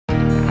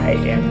I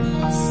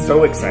am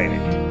so excited.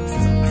 This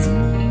is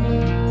awesome.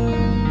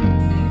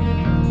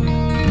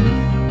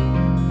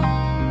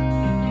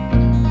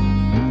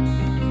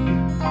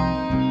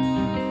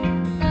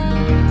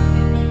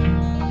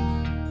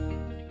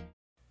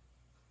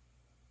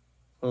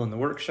 Well, in the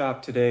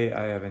workshop today,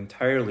 I have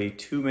entirely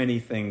too many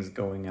things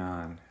going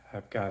on.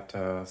 I've got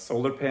a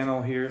solar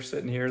panel here,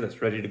 sitting here,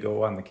 that's ready to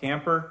go on the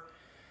camper.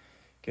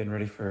 Getting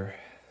ready for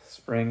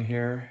spring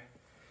here.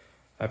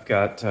 I've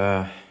got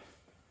a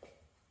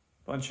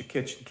bunch of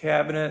kitchen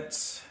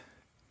cabinets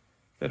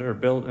that are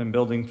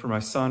building for my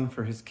son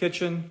for his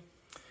kitchen.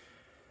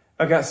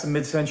 I've got some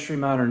mid-century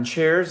modern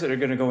chairs that are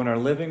gonna go in our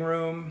living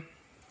room.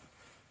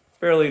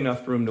 Barely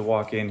enough room to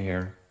walk in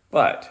here,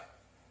 but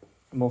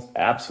the most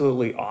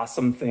absolutely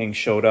awesome thing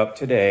showed up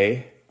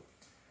today,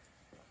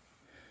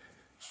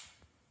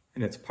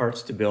 and it's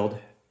parts to build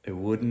a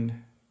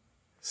wooden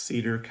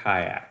cedar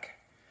kayak.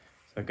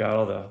 So I've got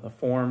all the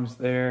forms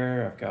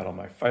there. I've got all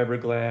my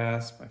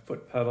fiberglass, my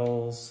foot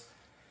pedals,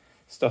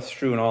 stuff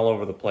strewn all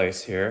over the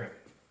place here.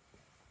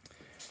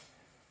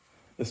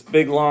 This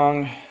big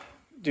long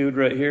dude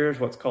right here is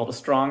what's called a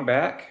strong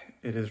back.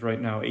 It is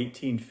right now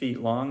 18 feet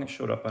long. It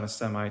showed up on a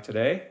semi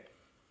today.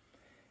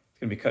 It's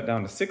gonna be cut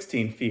down to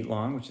 16 feet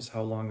long, which is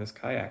how long this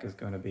kayak is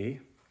gonna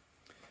be.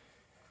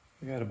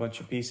 We got a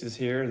bunch of pieces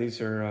here. These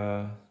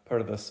are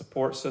part of the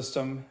support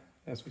system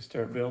as we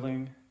start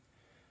building.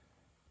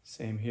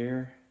 Same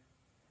here.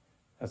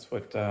 That's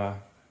what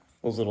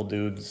those little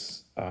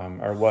dudes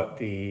are, what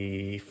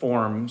the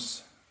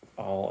forms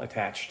all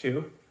attach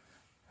to.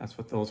 That's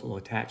what those will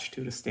attach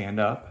to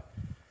stand up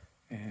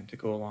and to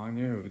go along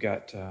there. We've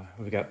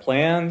got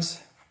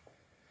plans.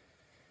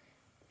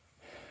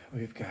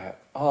 We've got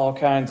all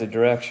kinds of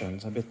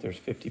directions. I bet there's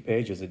 50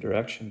 pages of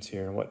directions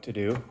here on what to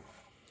do.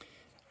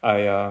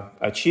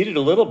 I cheated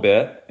a little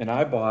bit and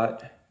I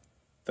bought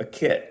the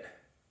kit.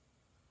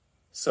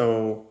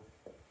 So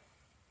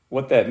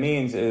what that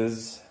means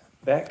is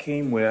that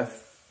came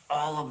with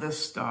all of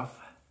this stuff,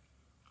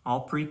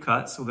 all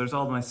pre-cut. So there's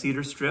all my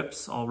cedar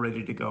strips all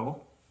ready to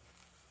go.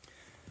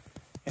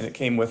 And it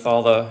came with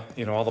all the,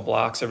 all the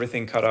blocks,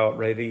 everything cut out,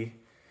 ready.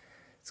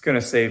 It's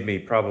gonna save me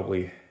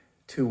probably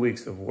 2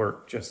 weeks of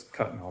work just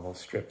cutting all those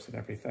strips and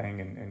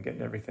everything and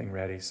getting everything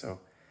ready. So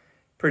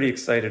pretty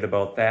excited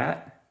about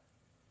that.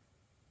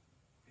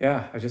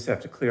 Yeah, I just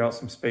have to clear out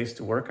some space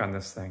to work on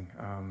this thing.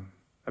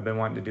 I've been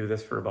wanting to do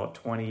this for about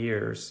 20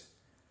 years.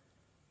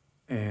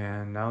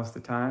 And now's the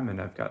time, and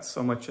I've got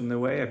so much in the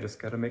way, I've just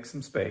got to make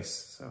some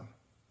space. So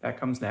that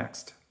comes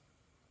next.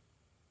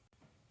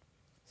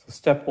 So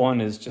step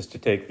one is just to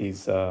take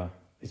these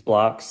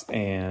blocks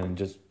and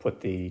just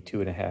put the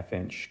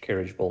 2.5-inch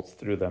carriage bolts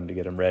through them to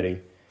get them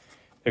ready.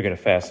 They're going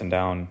to fasten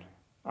down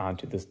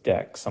onto this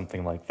deck,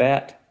 something like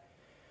that.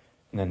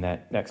 And then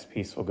that next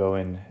piece will go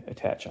in,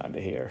 attach onto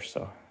here.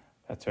 So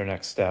that's our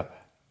next step.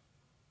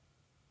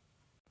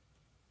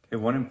 Okay,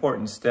 one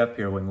important step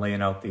here when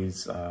laying out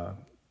these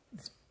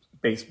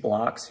base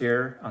blocks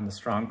here on the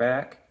strong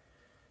back,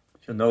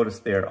 you'll notice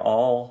they're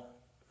all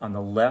on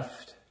the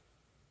left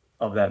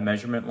of that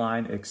measurement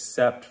line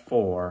except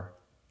for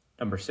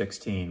number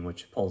 16,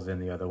 which pulls in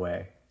the other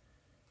way.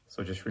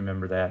 So just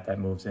remember that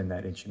moves in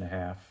that 1.5 inches,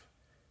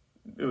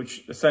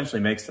 which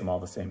essentially makes them all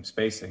the same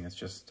spacing. It's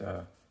just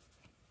the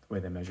way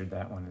they measured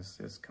that one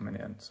is coming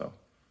in. So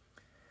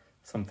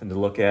something to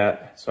look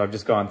at. So I've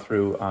just gone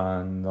through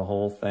on the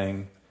whole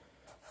thing.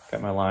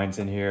 Got my lines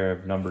in here,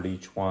 I've numbered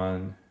each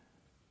one,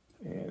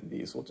 and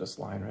these will just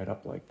line right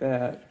up like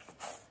that.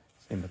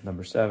 Same with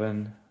number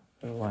 7,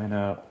 it'll line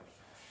up.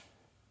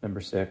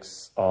 Number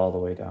 6, all the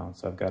way down.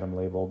 So I've got them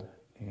labeled,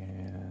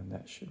 and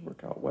that should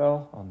work out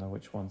well. I'll know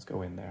which ones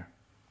go in there.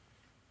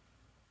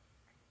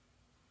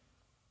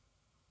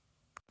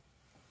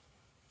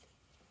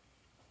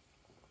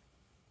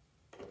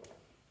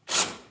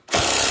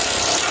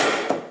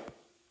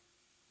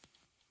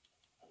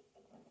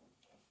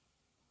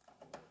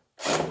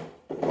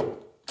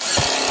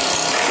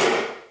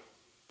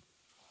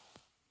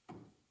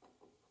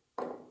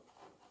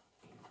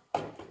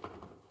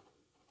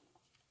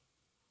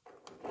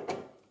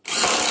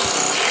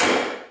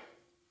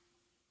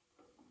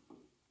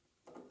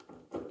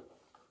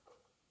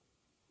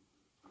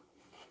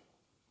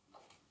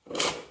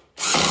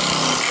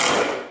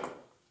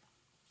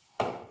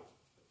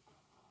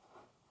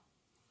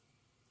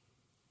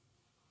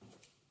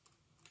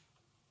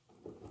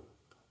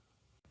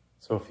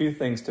 So a few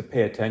things to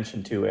pay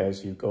attention to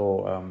as you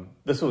go.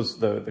 This was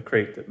the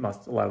crate that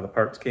a lot of the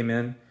parts came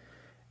in.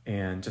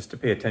 And just to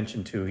pay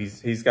attention to,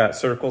 he's got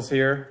circles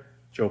here.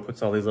 Joe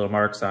puts all these little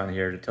marks on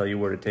here to tell you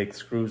where to take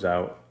screws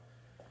out.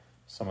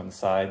 Some on the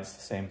sides,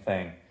 the same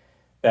thing.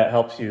 That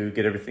helps you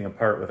get everything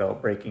apart without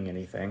breaking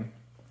anything.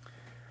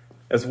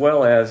 As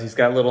well as he's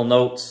got little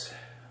notes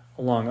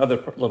along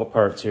other little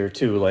parts here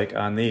too, like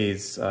on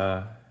these.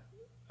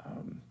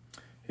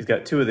 He's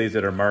got 2 of these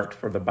that are marked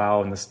for the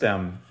bow and the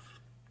stem.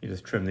 You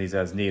just trim these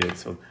as needed.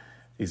 So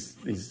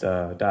these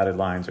dotted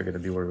lines are going to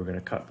be where we're going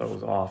to cut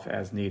those off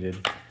as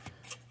needed.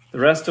 The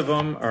rest of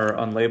them are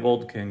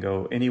unlabeled, can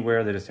go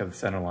anywhere. They just have the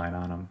center line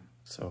on them.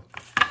 So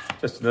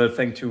just another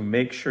thing to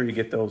make sure you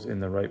get those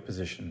in the right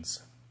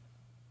positions.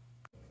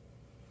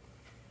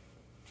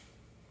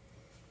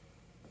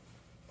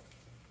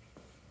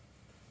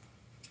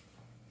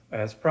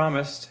 As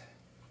promised,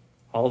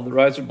 all of the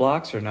riser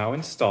blocks are now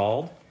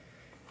installed.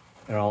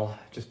 They're all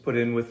just put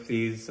in with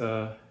these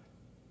little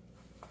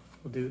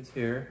dudes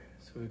here.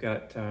 So we've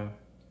got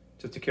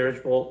just a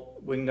carriage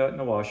bolt, wing nut, and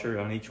a washer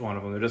on each one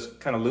of them. They're just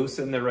kind of loose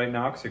in there right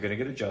now because they're going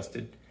to get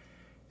adjusted.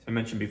 As I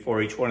mentioned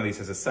before, each one of these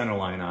has a center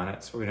line on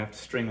it, so we're going to have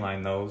to string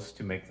line those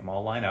to make them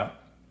all line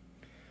up.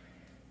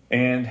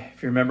 And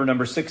if you remember,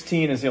 number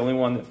 16 is the only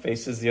one that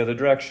faces the other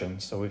direction.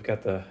 So we've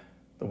got the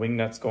wing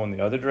nuts going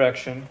the other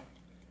direction.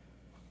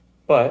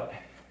 But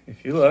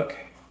if you look,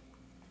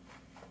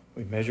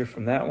 we measure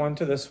from that one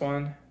to this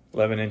one,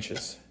 11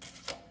 inches.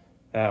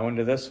 That one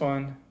to this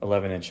one,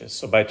 11 inches.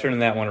 So by turning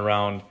that one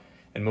around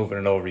and moving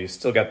it over, you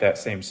still got that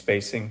same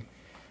spacing.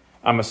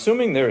 I'm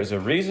assuming there is a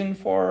reason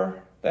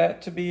for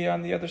that to be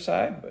on the other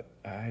side, but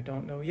I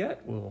don't know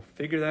yet. We'll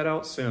figure that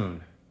out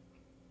soon.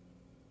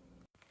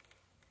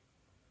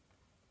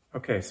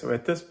 Okay, so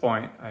at this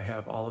point, I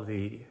have all of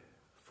the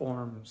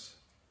forms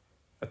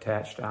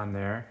attached on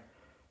there.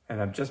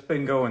 And I've just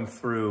been going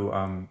through,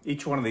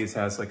 each one of these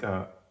has like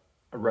a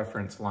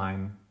reference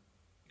line.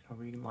 You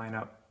know, we can line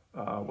up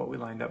what we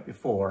lined up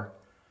before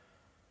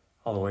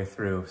all the way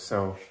through.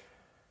 So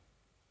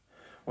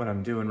what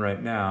I'm doing right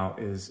now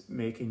is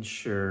making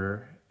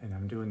sure, and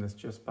I'm doing this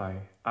just by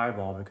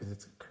eyeball because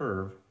it's a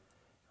curve,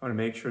 I want to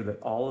make sure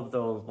that all of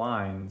those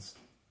lines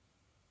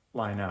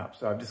line up.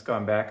 So I've just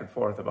gone back and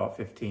forth about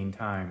 15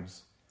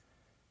 times.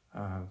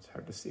 It's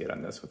hard to see it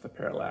on this with the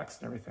parallax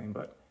and everything,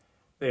 but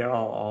they are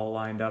all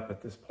lined up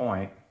at this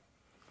point,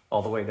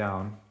 all the way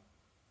down.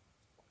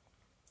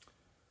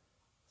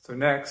 So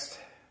next,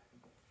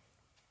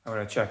 I'm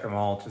going to check them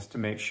all just to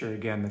make sure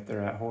again that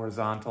they're at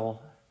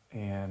horizontal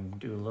and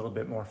do a little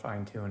bit more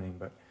fine tuning.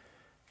 But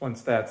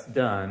once that's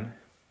done,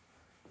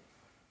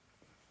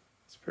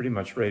 it's pretty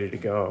much ready to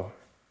go.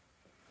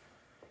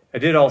 I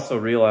did also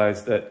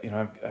realize that, you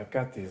know, I've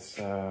got these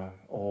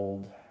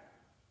old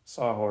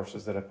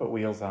sawhorses that I put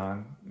wheels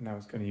on and I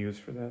was going to use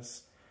for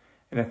this.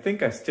 And I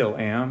think I still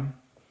am,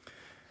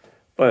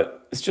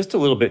 but it's just a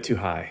little bit too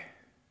high.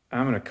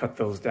 I'm going to cut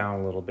those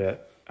down a little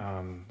bit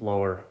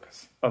lower,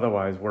 because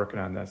otherwise working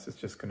on this is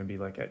just going to be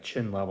like at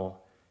chin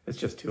level. It's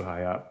just too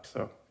high up.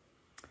 So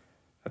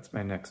that's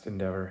my next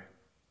endeavor.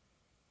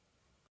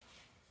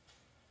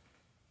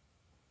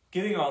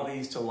 Getting all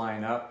these to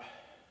line up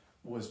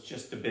was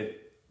just a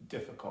bit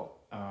difficult.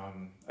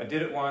 I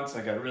did it once,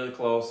 I got really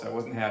close, I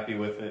wasn't happy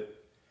with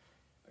it.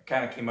 I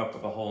kind of came up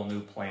with a whole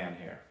new plan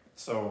here.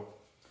 So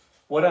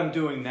what I'm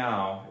doing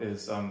now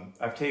is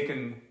I've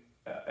taken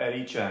at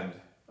each end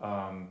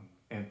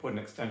and put an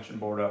extension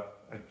board up.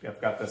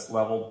 I've got this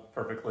leveled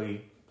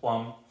perfectly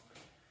plumb.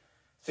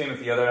 Same with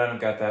the other end, I've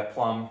got that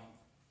plumb.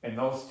 And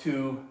those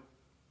two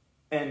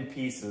end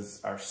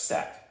pieces are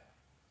set.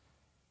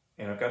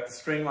 And I've got the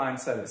string line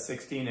set at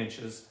 16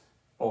 inches,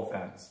 both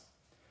ends.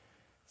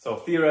 So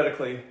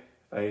theoretically,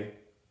 if I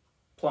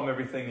plumb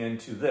everything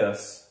into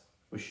this,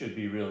 we should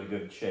be really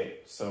good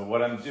shape. So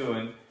what I'm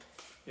doing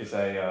is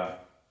I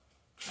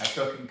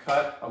took and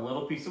cut a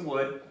little piece of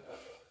wood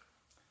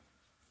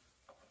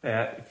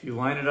that if you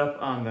line it up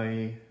on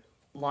the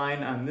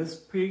line on this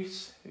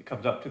piece, it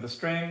comes up to the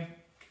string.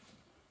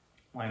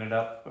 Line it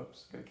up,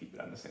 oops, gotta keep it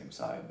on the same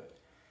side, but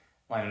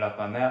line it up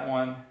on that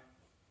one,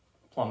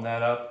 plumb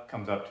that up,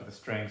 comes up to the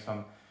string.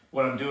 So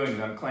what I'm doing is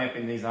I'm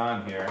clamping these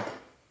on here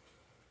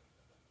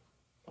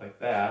like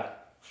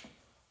that.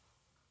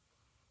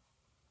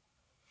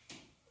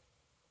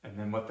 And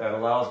then what that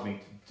allows me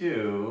to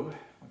do,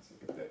 once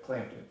I get that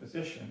clamped in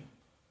position,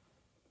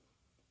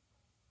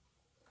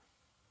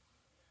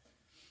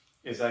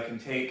 is I can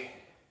take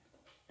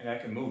and I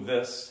can move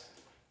this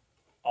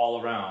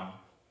all around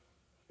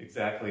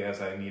exactly as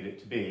I need it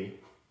to be.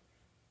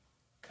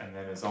 And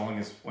then as long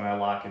as when I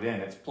lock it in,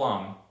 it's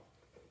plumb,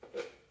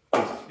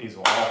 these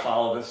will all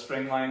follow this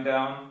string line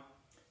down,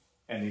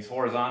 and these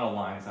horizontal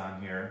lines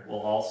on here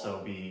will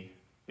also be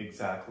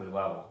exactly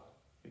level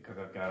because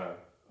I've got a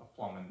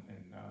plumb and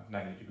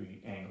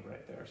 90-degree angle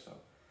right there. So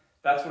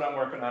that's what I'm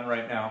working on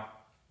right now.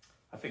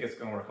 I think it's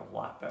going to work a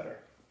lot better.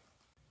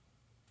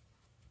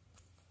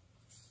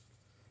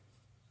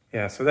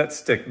 Yeah, so that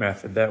stick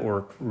method, that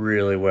worked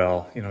really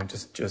well. You know,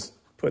 just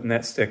putting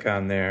that stick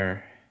on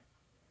there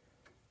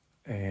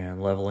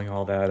and leveling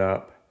all that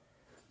up.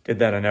 Did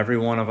that on every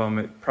one of them.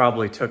 It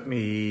probably took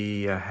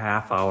me a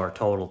half hour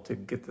total to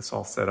get this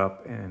all set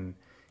up and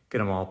get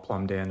them all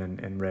plumbed in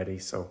and ready.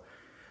 So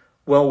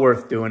well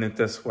worth doing it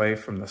this way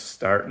from the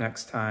start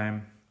next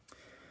time.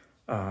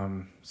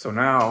 So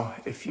now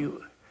if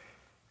you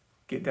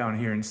get down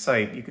here in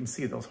sight, you can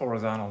see those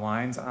horizontal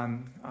lines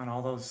on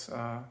all those,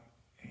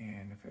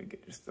 and if I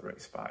get just the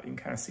right spot, you can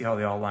kind of see how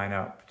they all line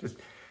up. Just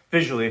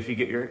visually, if you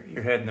get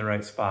your head in the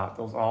right spot,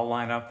 those all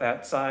line up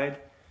that side.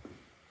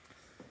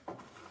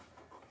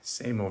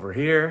 Same over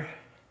here.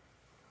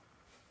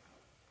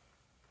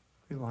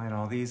 We line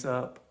all these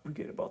up, we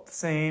get about the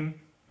same.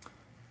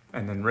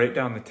 And then right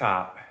down the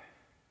top,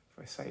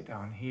 if I sight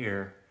down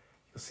here,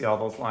 you'll see all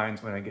those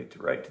lines when I get to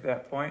right to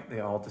that point,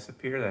 they all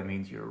disappear. That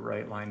means you're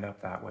right lined up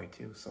that way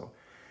too. So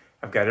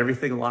I've got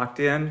everything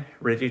locked in,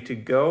 ready to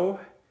go.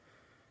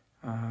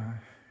 I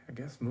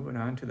guess moving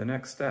on to the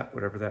next step,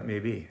 whatever that may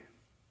be.